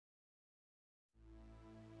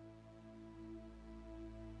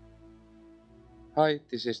Hi,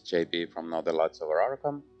 this is JP from Now the Lights Over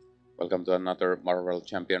Arkham. Welcome to another Marvel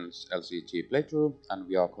Champions LCG playthrough, and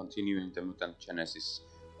we are continuing the Mutant Genesis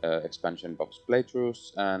expansion box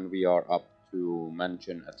playthroughs, and we are up to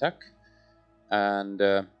Mansion Attack. And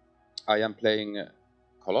I am playing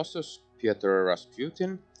Colossus, Piotr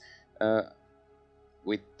Rasputin,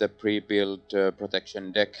 with the pre-built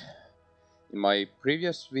protection deck. In my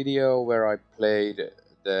previous video where I played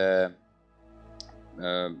the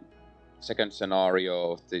second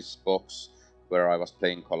scenario of this box where I was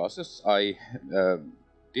playing Colossus, I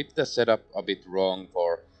did the setup a bit wrong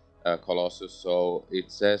for Colossus. So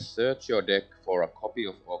it says search your deck for a copy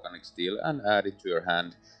of Organic Steel and add it to your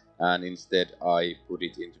hand, and instead I put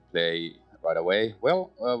it into play right away.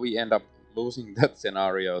 Well, we end up losing that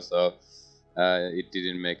scenario, so it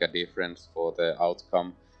didn't make a difference for the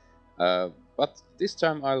outcome. But this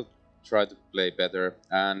time I'll try to play better,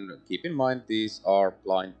 and keep in mind these are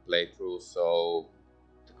blind playthroughs, so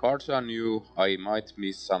the cards are new. I might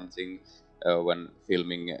miss something when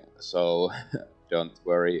filming, so don't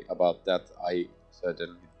worry about that. I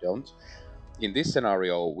certainly don't. In this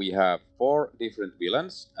scenario we have 4 different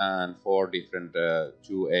villains and 4 different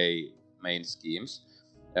 2A main schemes.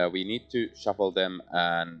 We need to shuffle them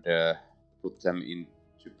and put them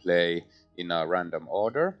into play in a random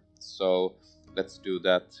order. So let's do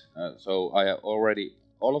that. So I have already,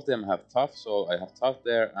 all of them have tough, so I have tough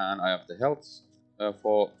there, and I have the health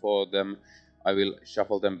for them. I will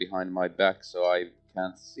shuffle them behind my back so I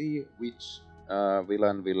can't see which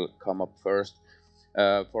villain will come up first.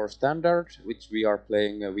 For standard, which we are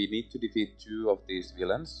playing, we need to defeat 2 of these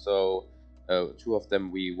villains, so 2 of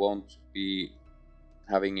them we won't be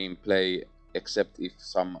having in play except if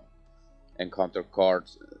some encounter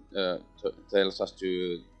cards tells us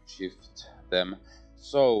to shift them.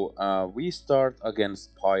 So we start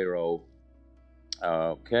against Pyro.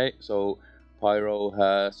 Okay, so Pyro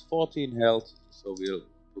has 14 health, so we'll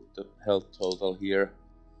put the health total here.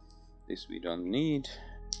 This we don't need.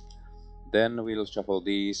 Then we'll shuffle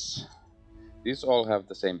these. These all have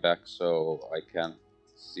the same back, so I can't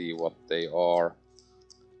see what they are.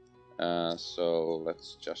 So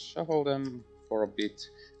let's just shuffle them for a bit.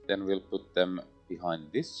 Then we'll put them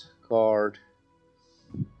behind this card,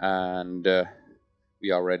 and we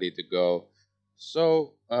are ready to go.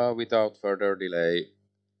 So without further delay,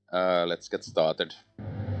 let's get started.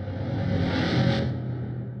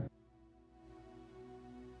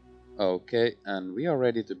 Okay, and we are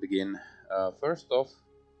ready to begin. First off,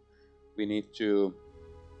 we need to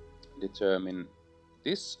determine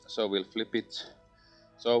this, so we'll flip it.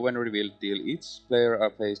 So when revealed, deal each player a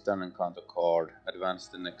face down encounter card, advance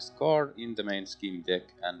the next card in the main scheme deck,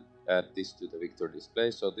 and add this to the victory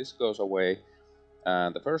display. So this goes away.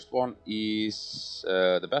 And the first one is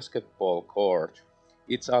the basketball court.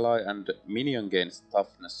 Its ally and minion gains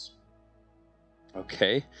toughness.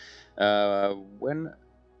 Okay. When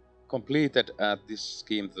completed, add this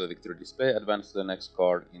scheme to the victory display, advance to the next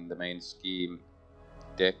card in the main scheme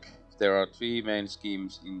deck. There are 3 main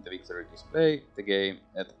schemes in the victory display. The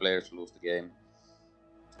players lose the game.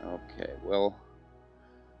 Okay, well,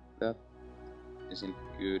 that isn't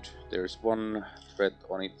good. There's 1 threat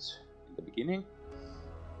on it in the beginning,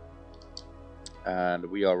 and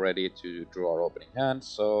we are ready to draw our opening hand.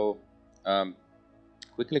 So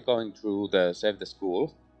quickly going through the save the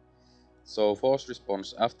school. So force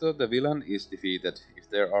response: after the villain is defeated, if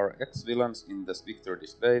there are X villains in the victory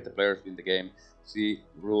display, the players win the game. See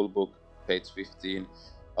rulebook page 15.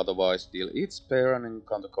 Otherwise, deal each player an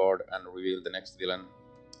encounter card and reveal the next villain.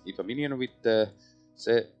 If a minion with the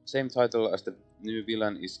same title as the new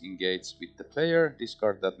villain is engaged with the player,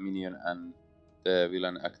 discard that minion and the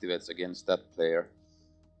villain activates against that player.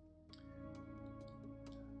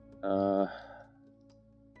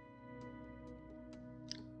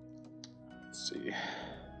 Let's see.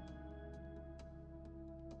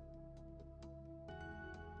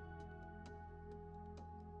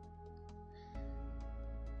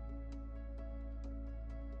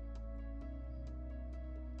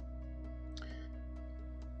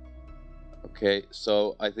 Okay,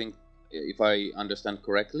 so I think if I understand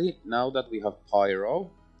correctly, now that we have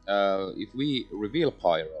Pyro, if we reveal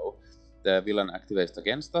Pyro, the villain activates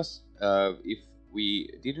against us. If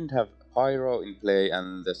we didn't have Pyro in play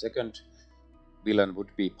and the second villain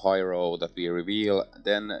would be Pyro that we reveal,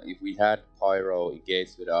 then if we had Pyro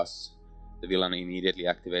engaged with us, the villain immediately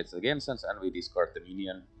activates against us and we discard the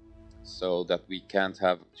minion, so that we can't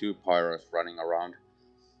have 2 Pyros running around.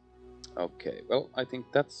 Okay, well, I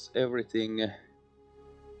think that's everything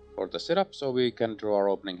for the setup, so we can draw our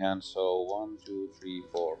opening hand. So 1, 2, 3,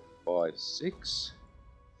 4, 5, 6.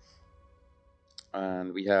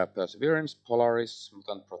 And we have Perseverance, Polaris,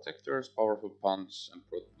 Mutant Protectors, Powerful Punch, and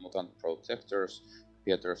Mutant Protectors,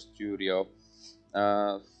 Theater Studio.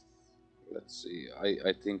 Let's see,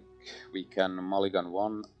 I think we can mulligan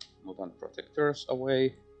one Mutant Protectors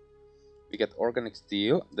away. We get Organic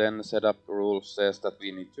Steel, then setup rule says that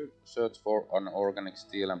we need to search for an Organic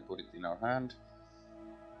Steel and put it in our hand.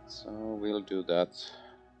 So we'll do that.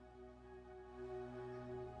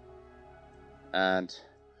 And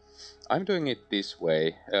I'm doing it this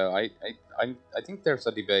way. I think there's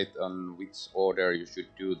a debate on which order you should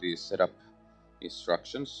do these setup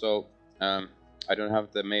instructions. So I don't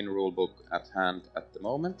have the main rulebook at hand at the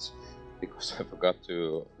moment because I forgot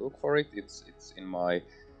to look for it. It's in my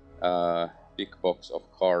big box of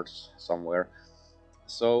cards somewhere.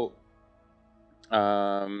 So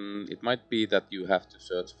it might be that you have to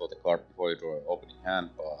search for the card before you draw an opening hand,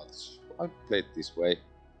 but I'll play it this way.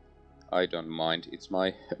 I don't mind. It's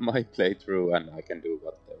my my playthrough, and I can do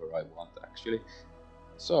whatever I want actually.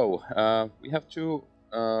 So we have two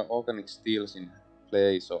organic steels in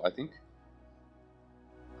play. So I think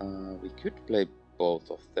we could play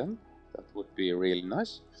both of them. That would be really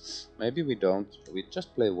nice. Maybe we don't. We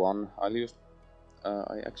just play one. I'll use.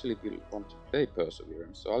 I actually will want to play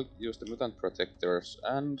Perseverance, so I'll use the Mutant Protectors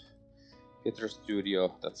and Theater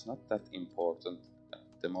Studio. That's not that important at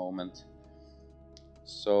the moment.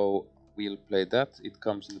 So we'll play that. It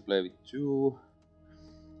comes into play with 2.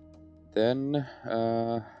 Then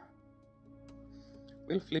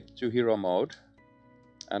we'll flip to hero mode,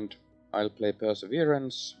 and I'll play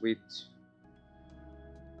Perseverance with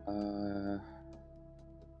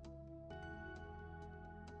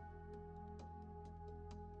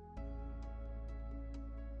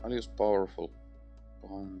I'll use Powerful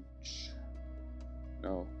Punch.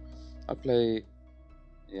 No, I'll play.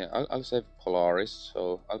 Yeah, I'll save Polaris.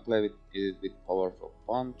 So I'll play with Powerful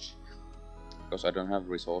Punch because I don't have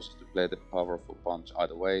resources to play the Powerful Punch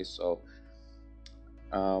either way. So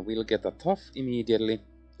we'll get a tough immediately.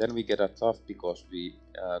 Then we get a tough because we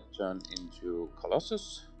turn into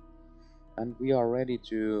Colossus, and we are ready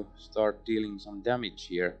to start dealing some damage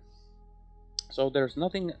here. So there's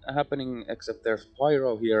nothing happening except there's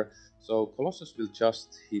Pyro here, so Colossus will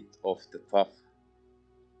just hit off the tough,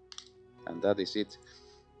 and that is it.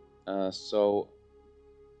 So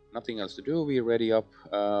nothing else to do. We ready up.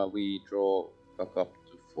 We draw back up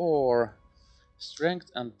to 4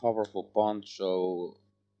 strength and powerful punch, so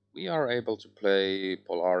we are able to play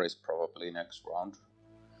Polaris probably next round.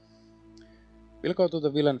 We'll go to the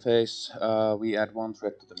villain phase. We add 1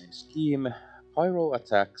 threat to the main scheme. Pyro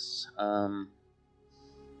attacks.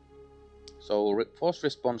 So force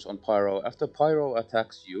response on Pyro. After Pyro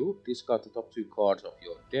attacks you, discard the top 2 cards of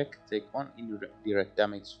your deck. Take 1 indirect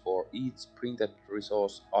damage for each printed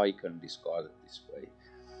resource icon discarded this way.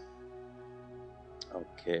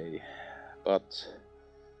 Okay, but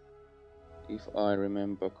if I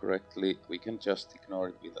remember correctly, we can just ignore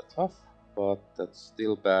it with a tough, but that's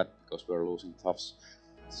still bad because we're losing toughs.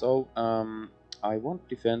 So I won't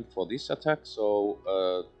defend for this attack,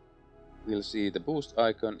 so we'll see the boost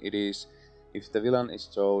icon. It is, if the villain is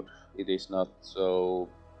Toad, it is not, so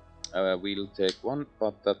we'll take 1,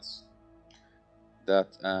 but that's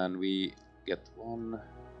that, and we get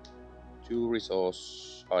 2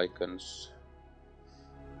 resource icons.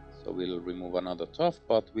 So we'll remove another tough,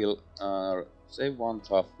 but we'll save 1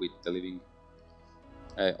 tough with the living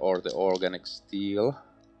or the organic steel.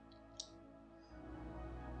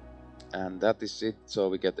 And that is it. So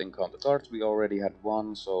we get encounter cards. We already had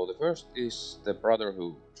 1. So the first is the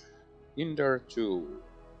Brotherhood. Hinder 2.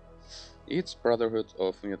 Each Brotherhood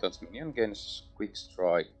of Mutants minion gains Quick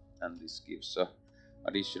Strike, and this gives a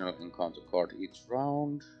additional encounter card each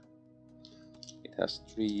round. It has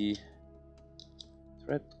 3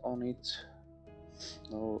 threat on it.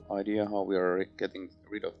 No idea how we are getting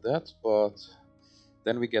rid of that, but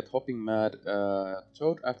then we get Hopping Mad.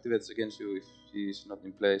 Toad activates against you if he is not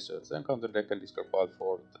in play, so it's encounter deck and discard pile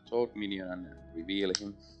for the Toad minion and reveal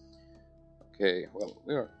him. Okay, well,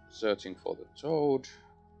 we are searching for the Toad.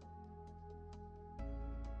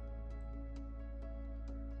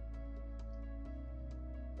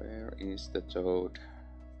 Where is the Toad?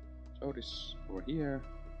 Toad is over here.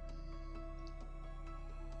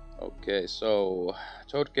 Okay, so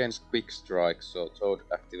Toad gains Quick Strike, so Toad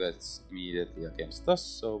activates immediately against us,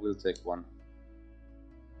 so we'll take 1.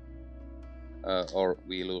 Or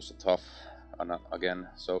we lose a tough again,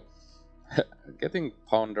 so getting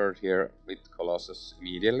pounded here with Colossus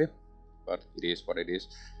immediately, but it is what it is.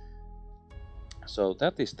 So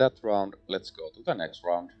that is that round. Let's go to the next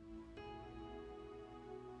round.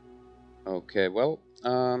 Okay, well,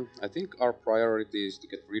 I think our priority is to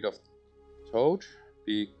get rid of Toad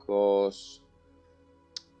because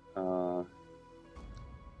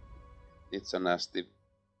it's nasty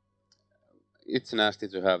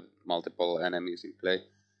to have multiple enemies in play.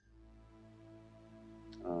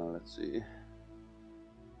 Let's see.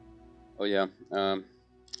 Oh yeah,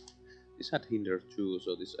 this had hinder 2,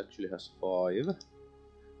 so this actually has 5.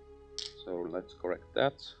 So let's correct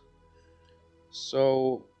that.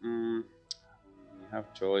 So we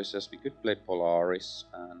have choices. We could play Polaris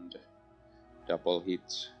and double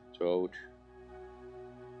hit Toad.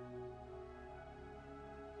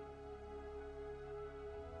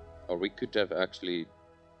 Or we could have actually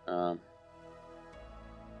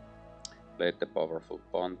played the powerful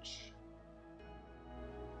punch.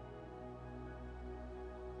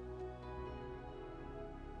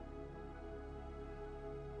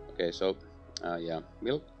 Okay, so yeah,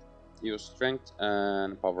 we'll use strength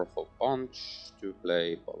and powerful punch to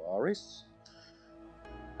play Polaris.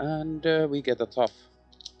 And we get a tough.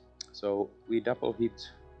 So we double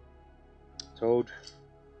hit Toad,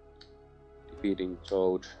 defeating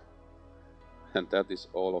Toad. And that is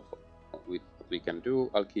all of what we can do.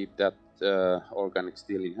 I'll keep that organic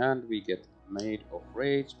steel in hand. We get Made of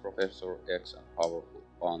Rage, Professor X, and Powerful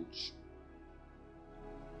Punch.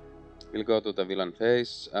 We'll go to the villain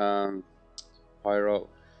phase. Pyro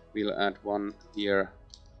will add 1 here.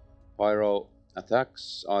 Pyro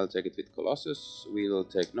attacks. I'll take it with Colossus. We'll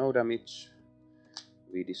take no damage.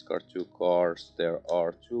 We discard 2 cards. There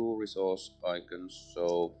are 2 resource icons,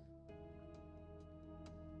 so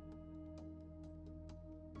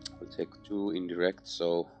I'll take 2 indirect.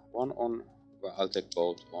 So 1 on. Well, I'll take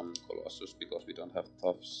both on Colossus because we don't have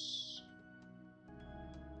toughs.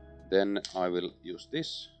 Then I will use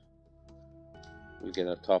this. We'll get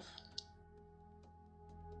a tough.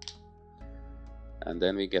 And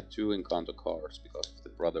then we get 2 encounter cards because of the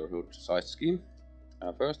Brotherhood side scheme.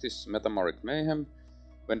 First is Metamorphic Mayhem.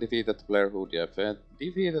 When defeated, the player who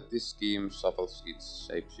defeated this scheme shuffles its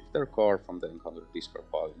Shapeshifter card from the encounter discard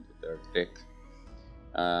pile into their deck.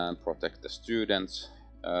 And protect the students.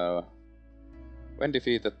 When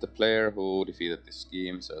defeated, the player who defeated this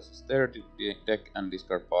scheme searches their deck and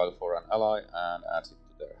discard pile for an ally and adds it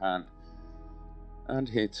to their hand. And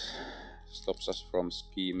it stops us from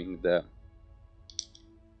scheming the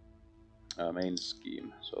main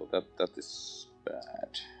scheme, so that is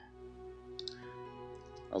bad.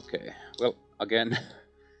 Okay, well, again,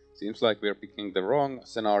 seems like we're picking the wrong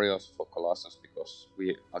scenarios for Colossus because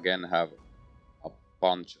we again have a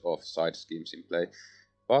bunch of side schemes in play.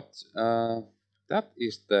 But that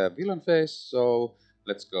is the villain phase, so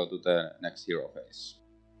let's go to the next hero phase.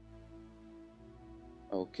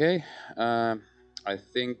 Okay, I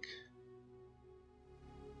think...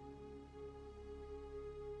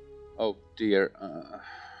 Oh dear,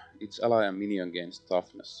 its ally and minion gains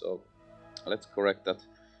toughness, so let's correct that.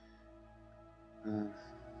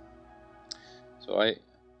 So I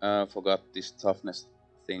forgot this toughness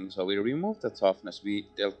thing, so we removed the toughness. We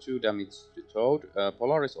dealt 2 damage to Toad.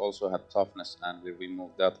 Polaris also had toughness, and we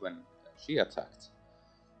removed that when she attacked.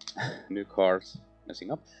 New cards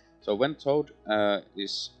messing up. So when Toad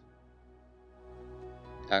is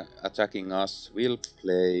attacking us, we'll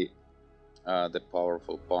play the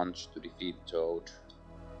powerful punch to defeat Toad.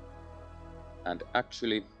 And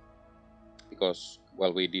actually, because,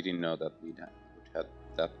 well, we didn't know that we would have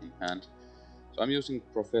that in hand. So I'm using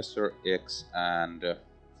Professor X and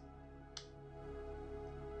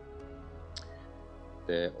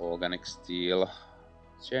the organic steel.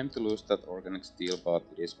 Shame to lose that organic steel, but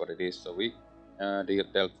it is what it is. So we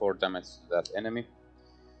dealt 4 damage to that enemy.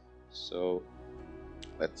 So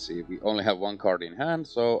let's see, we only have 1 card in hand,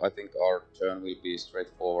 so I think our turn will be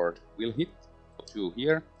straightforward. We'll hit for 2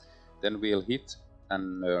 here, then we'll hit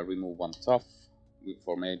and remove 1 tough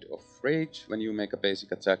for Made of Rage. When you make a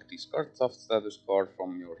basic attack, discard tough status card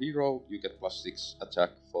from your hero. You get +6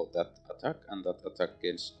 attack for that attack, and that attack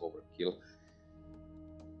gains overkill.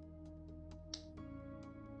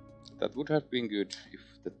 That would have been good if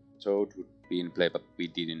the Toad would be in play, but we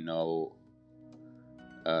didn't know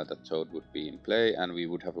that Toad would be in play, and we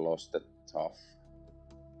would have lost the tough.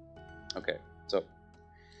 Okay, so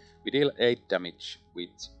we deal 8 damage with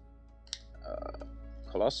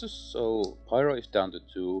Colossus, so Pyro is down to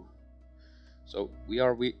 2. So we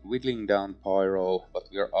are whittling down Pyro, but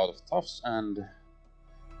we are out of toughs, and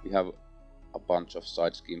we have a bunch of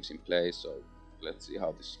side schemes in play, so let's see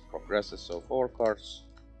how this progresses. So 4 cards.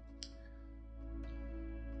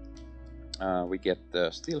 We get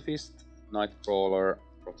the Steel Fist, Nightcrawler,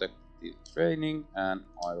 Protective Training, and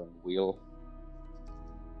Iron Will.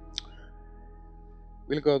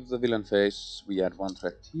 We'll go to the villain phase. We add 1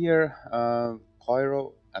 threat here.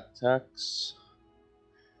 Pyro attacks.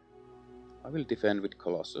 I will defend with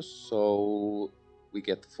Colossus, so we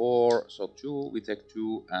get 4, so 2, we take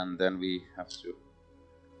 2, and then we have to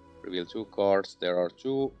reveal 2 cards. There are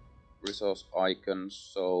 2 resource icons,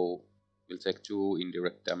 so we'll take 2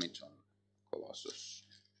 indirect damage on Colossus.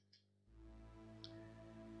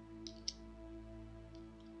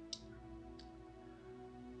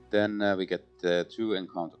 Then we get 2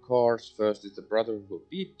 encounter cards. First is the Brotherhood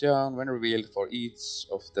Beatdown. When revealed, for each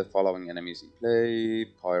of the following enemies in play,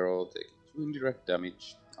 Pyro take 2 indirect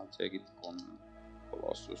damage. I'll take it on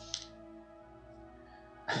Colossus.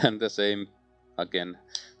 And the same again,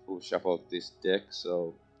 who shuffled this deck,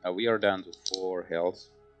 so we are down to 4 health.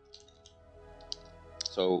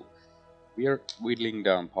 So we are whittling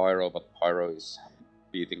down Pyro, but Pyro is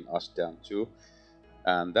beating us down too.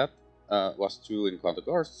 And that was 2 encounter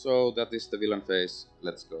cards, so that is the villain phase.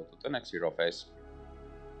 Let's go to the next hero phase.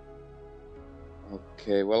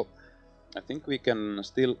 Okay, well, I think we can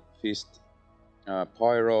still fist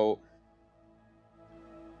Pyro.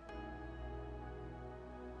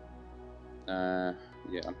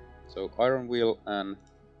 Yeah, so Iron Will, and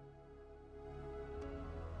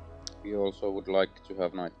we also would like to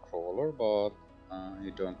have Nightcrawler, but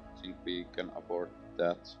I don't think we can afford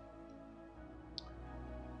that.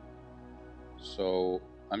 So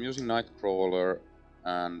I'm using Nightcrawler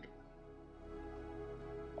and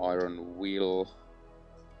Iron Will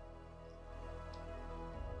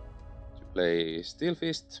to play Steel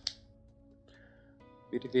Fist.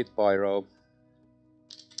 We defeat Pyro.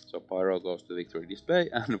 So Pyro goes to victory display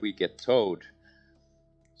and we get Toad.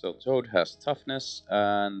 So Toad has toughness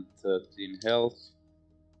and 13 health.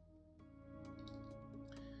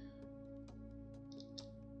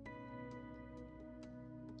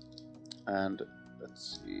 And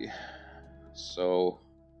let's see. So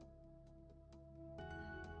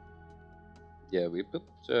yeah, we put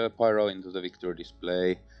Pyro into the victory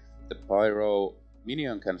display. The Pyro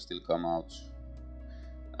minion can still come out.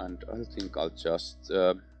 And I think I'll just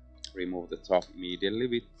remove the top immediately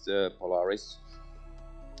with Polaris.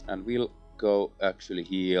 And we'll go actually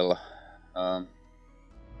heal. Let's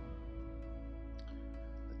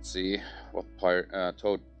see what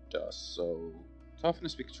Toad does. So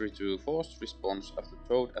toughness victory to forced response after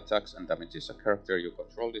Toad attacks and damages a character you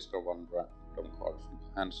control. Discard 1 random card from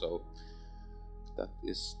hand. So that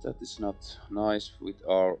is not nice with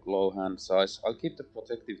our low hand size. I'll keep the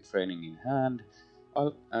protective training in hand.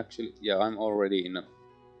 I'll actually, yeah, I'm already in.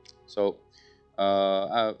 So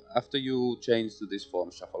after you change to this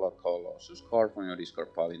form, shuffle a Colossus card from your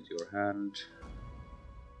discard pile into your hand.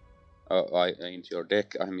 Into your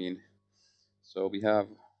deck, I mean. So we have,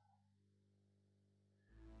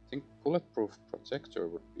 I think Bulletproof Protector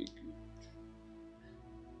would be good.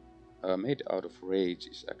 Made out of Rage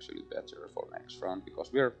is actually better for next round,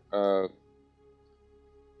 because we're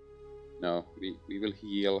no, we will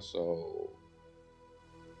heal, so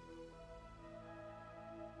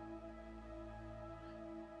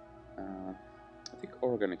I think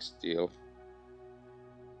Organic Steel,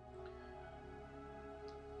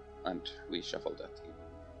 and we shuffle that in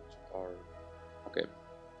our, okay,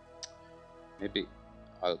 maybe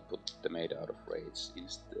I'll put the Made out of Rage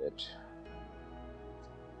instead.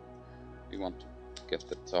 We want to get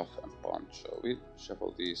the Tough and Punch, so we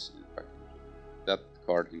shuffle these back into that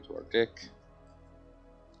card into our deck.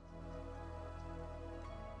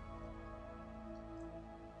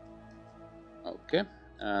 Okay,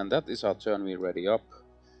 and that is our turn. We ready up.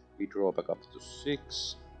 We draw back up to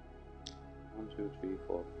 6. 1, 2, 3,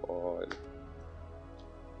 4, 5.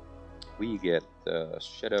 We get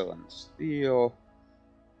Shadow and Steel,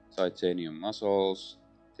 Titanium Muscles,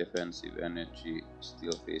 Defensive Energy,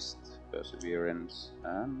 Steel Fist, Perseverance,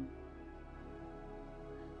 and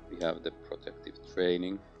we have the Protective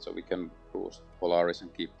Training, so we can boost Polaris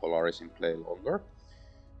and keep Polaris in play longer.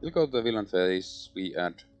 We'll go to the villain phase. We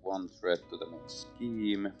add 1 threat to the next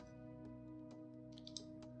scheme,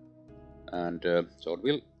 and so it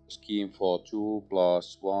will scheme for 2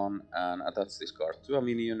 + 1 and attach this card to a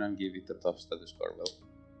minion and give it a tough status card. Well,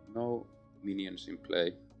 no minions in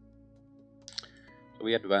play. So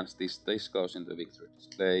we advance this. This goes into victory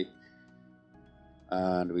display.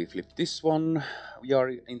 And we flip this one. We are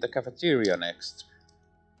in the cafeteria next.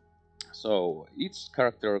 So each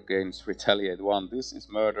character gains retaliate 1. This is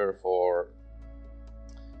murder for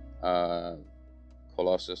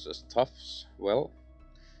Colossus' toughs. Well,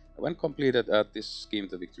 when completed, add this scheme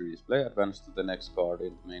to victory display. Advance to the next card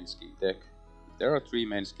in the main scheme deck. If there are 3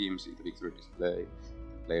 main schemes in the victory display,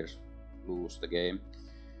 players lose the game.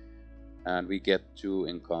 And we get 2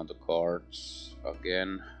 encounter cards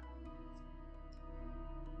again.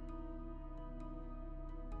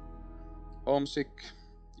 homesick.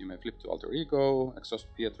 You may flip to alter ego, exhaust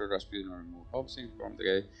Pietro, Rasputin, remove homesick from the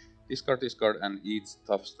game. Discard, and each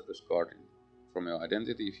tough status card from your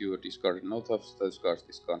identity. If you discard no tough status cards,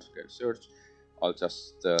 this card can search. I'll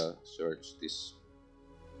just search this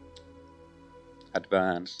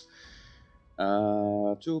advanced.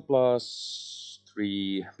 2 plus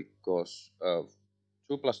 3 because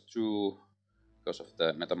 2 plus 2 because of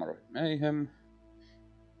the Metamorphic Mayhem.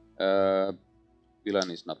 Villain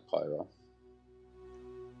is not Pyro.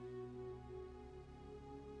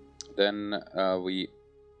 Then we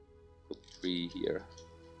put 3 here.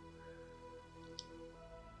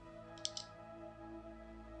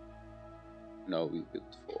 No, we put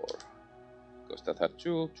 4 because that had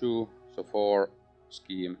 2, so 4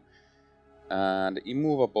 scheme. And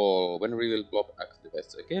immovable. When revealed, Blob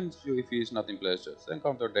activates against you. If he is not in place, just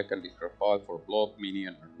encounter deck and discard 5 for Blob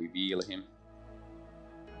minion and reveal him.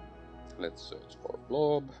 Let's search for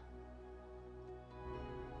Blob.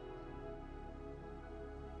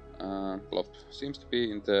 Blob seems to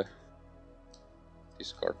be in the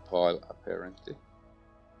discard pile apparently.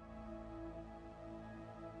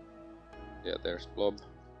 Yeah, there's Blob.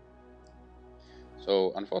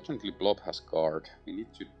 So unfortunately Blob has guard. We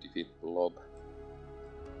need to defeat Blob.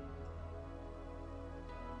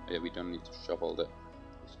 Yeah, we don't need to shuffle the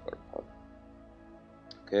discard pile.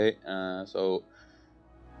 Okay, so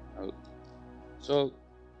to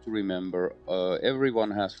remember,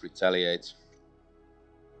 everyone has retaliate.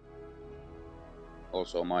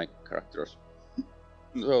 Also my characters.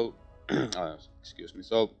 So excuse me.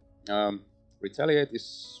 So retaliate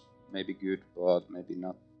is maybe good, but maybe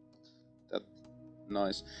not that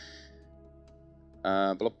nice.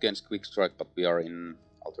 Blob gains quick strike, but we are in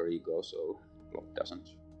alter ego, so Blob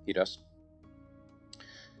doesn't hit us.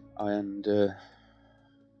 And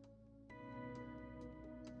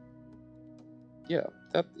yeah,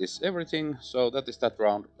 that is everything. So that is that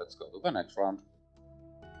round. Let's go to the next round.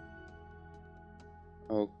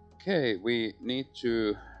 Okay, we need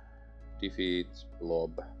to defeat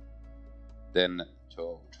Blob, then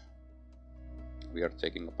Toad. We are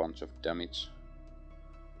taking a bunch of damage.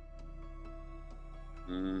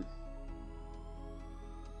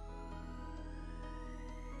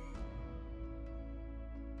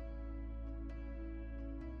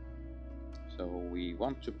 So we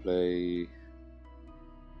want to play...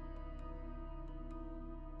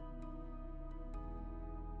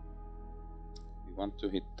 We want to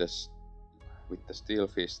hit this with the Steel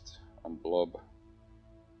Fist on Blob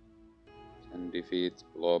and defeat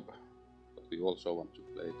Blob, but we also want to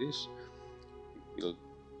play this. We'll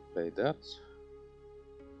play that.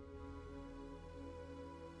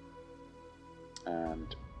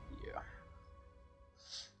 And yeah.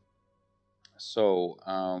 So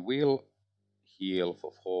we'll heal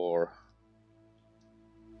for 4.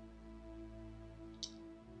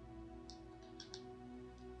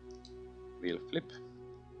 We'll flip.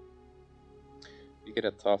 We get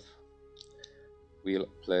a tough. We'll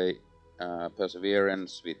play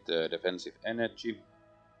Perseverance with defensive energy.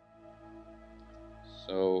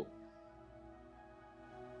 So,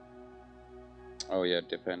 oh yeah,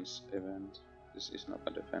 defense event. This is not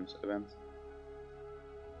a defense event.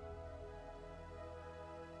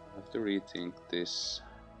 I have to rethink this.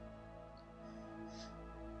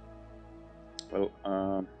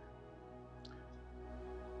 Well,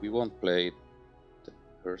 we won't play the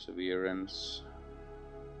Perseverance.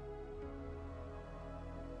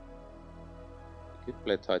 We could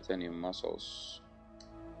play Titanium Muscles.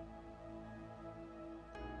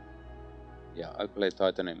 Yeah, I'll play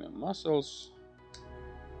Titanium Muscles.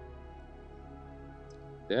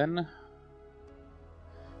 Then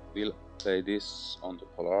we'll play this on the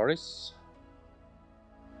Polaris.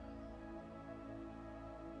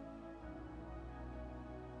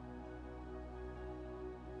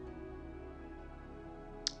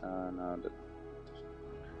 Now the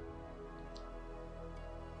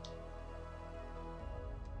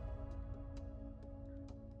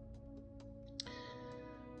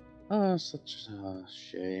such a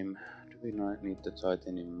shame. Do we not need the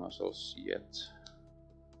Titanium Muscles yet?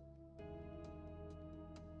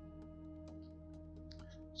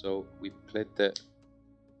 So we played the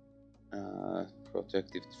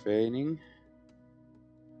protective training,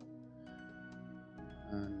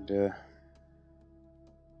 and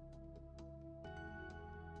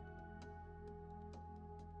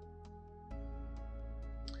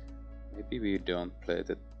maybe we don't play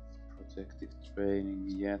the protective training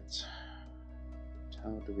yet. How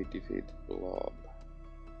do we defeat Blob?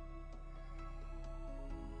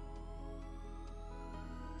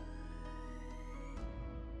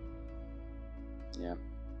 Yeah,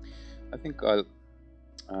 I think I'll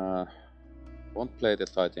Won't play the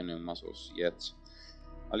titanium muscles yet.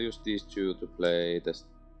 I'll use these two to play the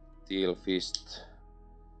steel fist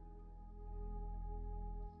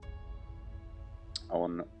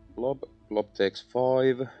on Blob. Blob takes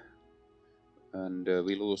 5, and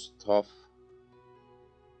we lose tough.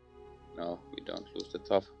 No, we don't lose the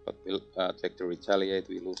tough, but we'll take the retaliate.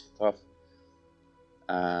 We lose the tough,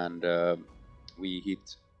 and we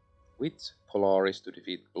hit with Polaris to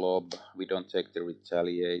defeat Blob. We don't take the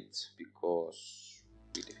retaliate because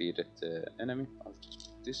we defeated the enemy. I'll just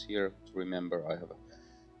put this here to remember I have a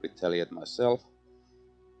retaliate myself,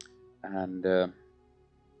 and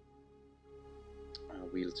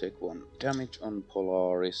we'll take 1 damage on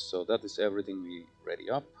Polaris. So that is everything we ready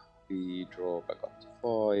up. We draw back up to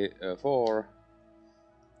 4.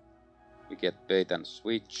 We get bait and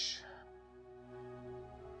switch.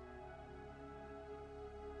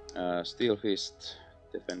 Steel fist,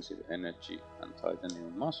 defensive energy, and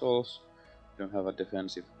titanium muscles. Don't have a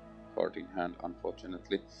defensive card in hand,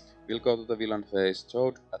 unfortunately. We'll go to the villain phase.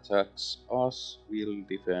 Toad attacks us. We'll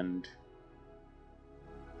defend.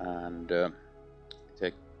 And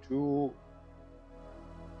take 2,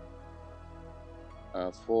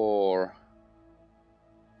 4,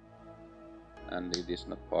 and it is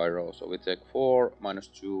not pyro, so we take 4 minus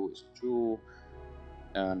 2 is 2,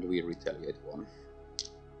 and we retaliate 1.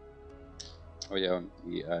 Oh yeah,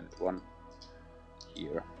 we add 1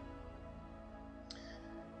 here.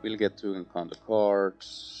 We'll get 2 encounter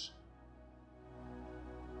cards.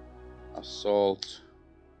 Assault.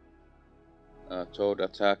 Toad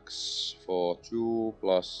attacks for 2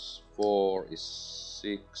 plus 4 is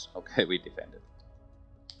 6. Okay, we defended.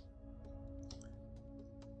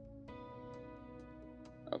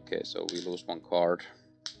 Okay, so we lose 1 card.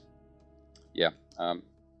 Yeah, of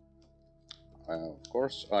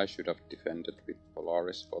course I should have defended with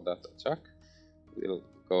Polaris for that attack. We'll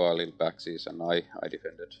go a little backsies, and I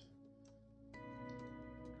defended.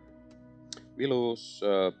 We lose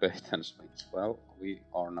bait and switch. Well, we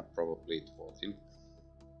are not probably at 14.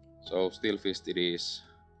 So steel fist it is.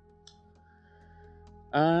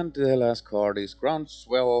 And the last card is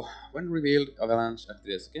Groundswell. When revealed, Avalanche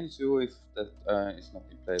activates against you. If that is not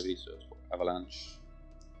in play, we search for Avalanche.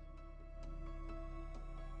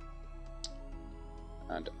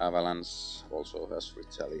 And Avalanche also has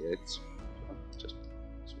Retaliate. So just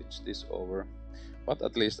switch this over. But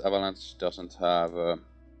at least Avalanche doesn't have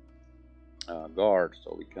guard,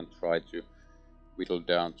 so we can try to whittle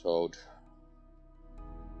down Toad.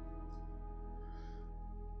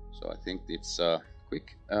 So I think it's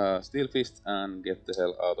quick Steel Fist and get the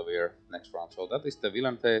hell out of here next round. So that is the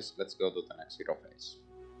villain phase. Let's go to the next hero phase.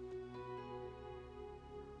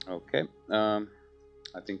 Okay,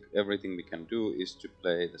 I think everything we can do is to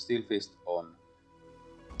play the Steel Fist on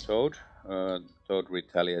Toad. Toad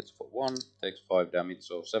retaliates for 1, takes 5 damage,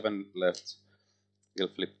 so 7 left. We'll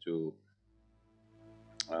flip to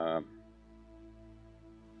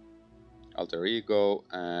Alter Ego,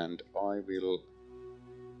 and I will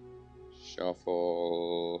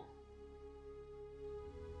shuffle.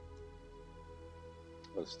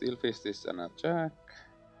 Well, Steel Fist is an attack,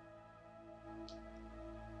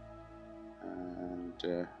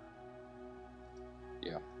 and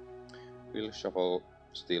yeah, we'll shuffle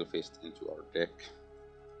Steel Fist into our deck.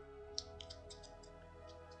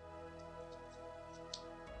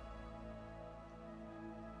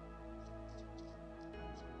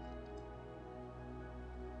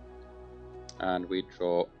 And we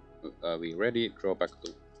draw, we ready, draw back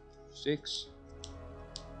to 6.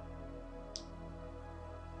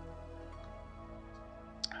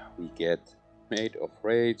 We get Made of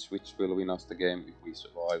Rage, which will win us the game if we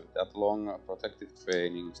survive that long. Protective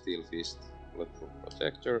Training, Steel Fist, Bulletproof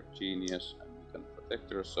Protector, Genius, and Mutant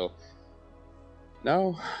Protector. So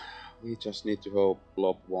now we just need to hope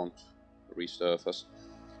Blob won't resurface.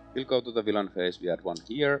 We'll go to the villain phase. We add 1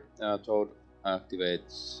 here. Toad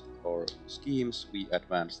activates or schemes. We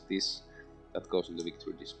advance this. That goes in the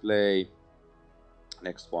victory display.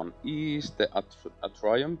 Next one is the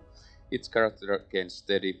Atrium. Its character gains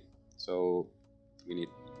steady, so we need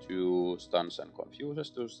 2 stuns and confuses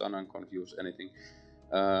to stun and confuse anything.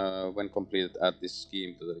 When completed, add this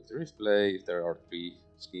scheme to the victory display. If there are 3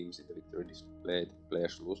 schemes in the victory display, the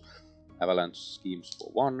players lose. Avalanche schemes for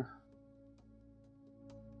 1.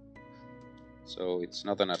 So it's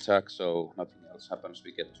not an attack, so nothing else happens.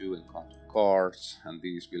 We get 2 encounter cards, and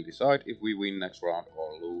these will decide if we win next round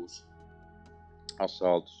or lose.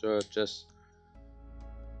 Assault searches.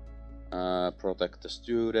 Protect the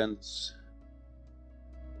students.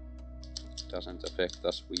 Doesn't affect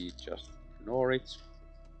us, we just ignore it.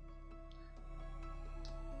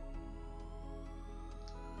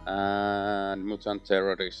 And Mutant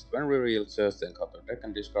Terrorist. When revealed, just the encounter deck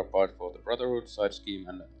and discard part for the Brotherhood side scheme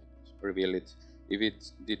and reveal it. If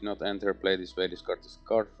it did not enter play this way, discard this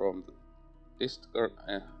card from the discard.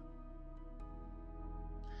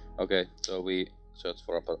 Okay, so we search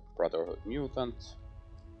for a Brotherhood Mutant.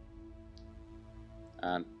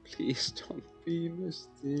 And please don't be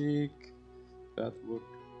Mystique. That would...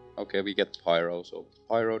 Okay, we get Pyro, so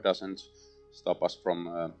Pyro doesn't stop us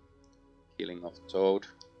from killing of Toad.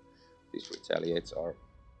 These retaliates are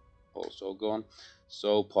also gone.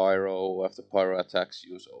 So Pyro, after Pyro attacks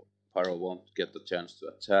you, so Pyro won't get the chance to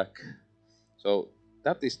attack. So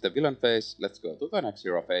that is the villain phase. Let's go to the next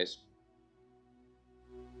hero phase.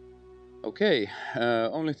 Okay,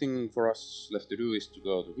 only thing for us left to do is to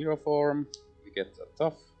go to hero form. We get a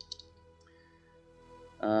tough.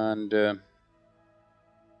 And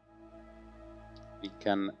we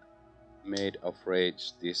can Made of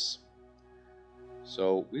Rage this.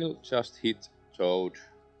 So we'll just hit Toad,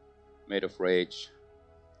 Made of Rage.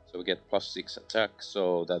 So we get +6 attack,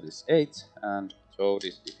 so that is 8, and Toad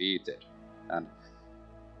is defeated. And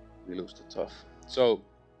we lose the tough. So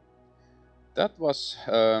that was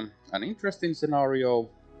an interesting scenario.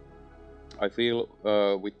 I feel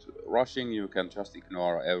with rushing you can just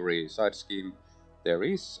ignore every side scheme there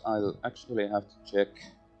is. I'll actually have to check,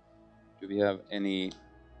 do we have any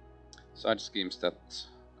side schemes that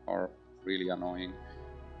are really annoying.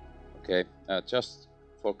 Okay, just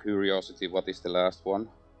for curiosity, what is the last one?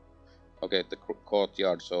 Okay, the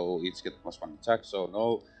courtyard, so each get +1 attack, so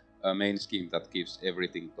no main scheme that gives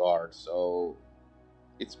everything guard. So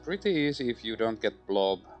it's pretty easy if you don't get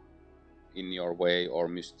Blob in your way or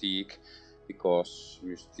Mystique, because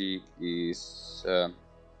Mystique is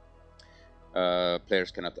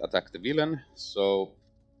players cannot attack the villain, so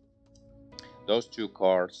those two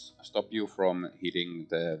cards stop you from hitting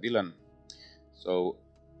the villain. So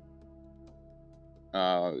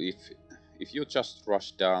if you just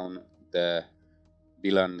rush down the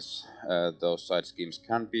villains, those side schemes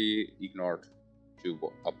can be ignored to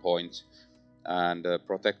a point. And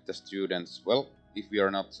protect the students. Well, if we are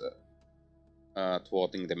not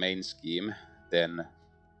thwarting the main scheme, then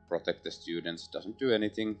protect the students doesn't do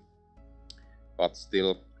anything. But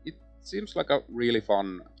still, it seems like a really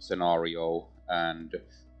fun scenario, and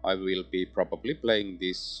I will be probably playing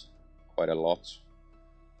this quite a lot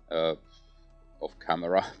off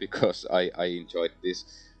camera because I enjoyed this.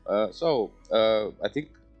 I think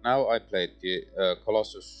now I played the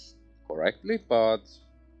Colossus correctly, but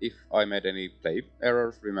if I made any play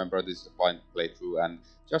errors, remember this is a blind playthrough, and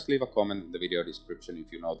just leave a comment in the video description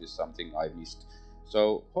if you notice something I missed.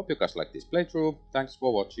 So hope you guys like this playthrough, thanks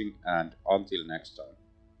for watching, and until next time.